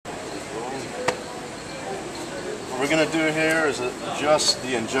we're going to do here is adjust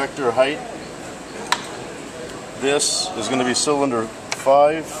the injector height. This is going to be cylinder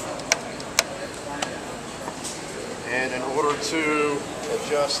 5. And in order to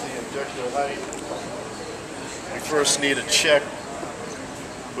adjust the injector height, we first need to check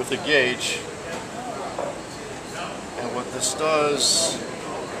with the gauge. And what this does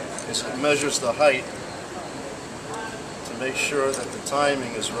is it measures the height to make sure that the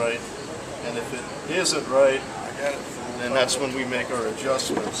timing is right. And if it isn't right, then that's when we make our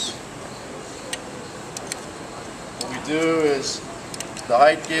adjustments. What we do is the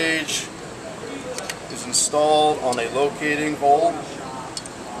height gauge is installed on a locating hole,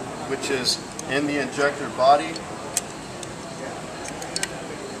 which is in the injector body.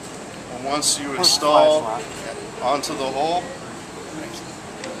 And once you install onto the hole,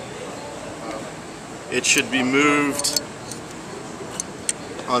 it should be moved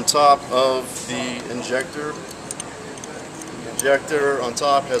on top of the injector. The injector on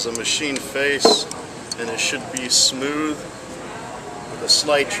top has a machine face, and it should be smooth with a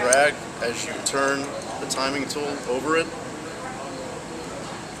slight drag as you turn the timing tool over it.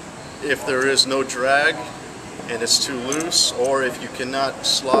 If there is no drag and it's too loose, or if you cannot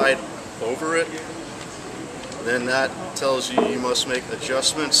slide over it, then that tells you must make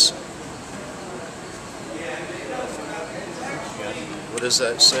adjustments. What does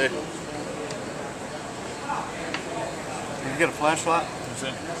that say? Did you get a flashlight?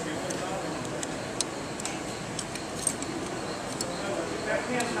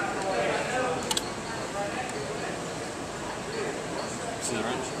 See the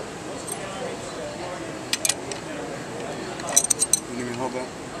wrench? You can hold that.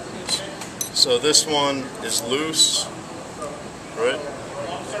 So this one is loose, right?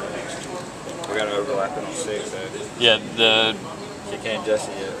 We got to overlap it on 6, though. Yeah, You can't adjust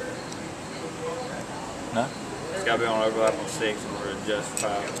it yet. No? It's got to be on overlap on 6 in order to adjust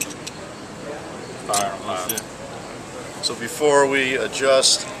 5. Fire on 5. So before we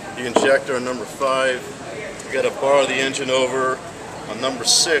adjust the injector on number 5, we got to bar the engine over on number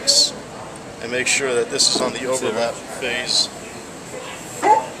 6 and make sure that this is on the overlap phase.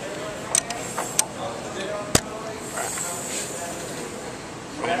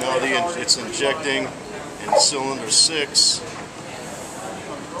 Right now it's injecting in cylinder 6.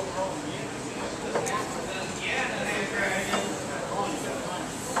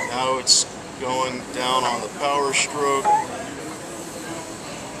 Now it's going down on the power stroke.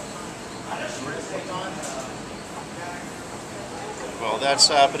 While that's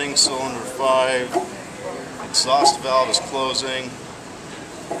happening, cylinder 5, exhaust valve is closing.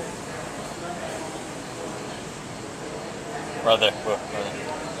 Right there. Right there.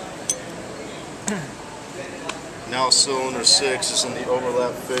 Now cylinder 6 is in the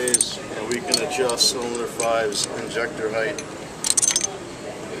overlap phase, and we can adjust cylinder 5's injector height.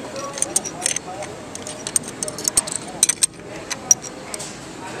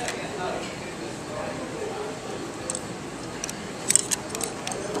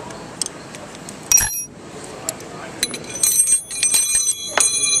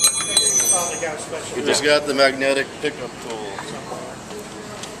 We just got the magnetic pickup tool.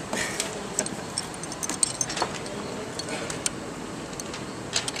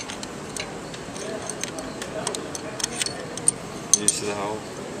 You see the hole?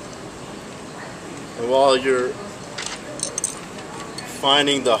 And while you're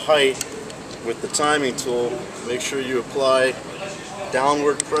finding the height with the timing tool, make sure you apply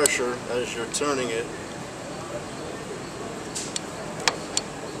downward pressure as you're turning it.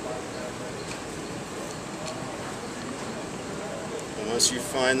 Once you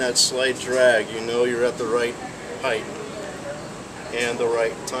find that slight drag, you know you're at the right height and the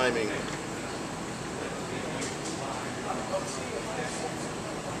right timing.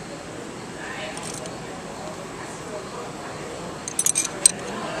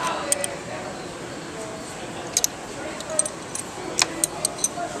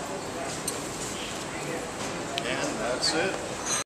 And that's it.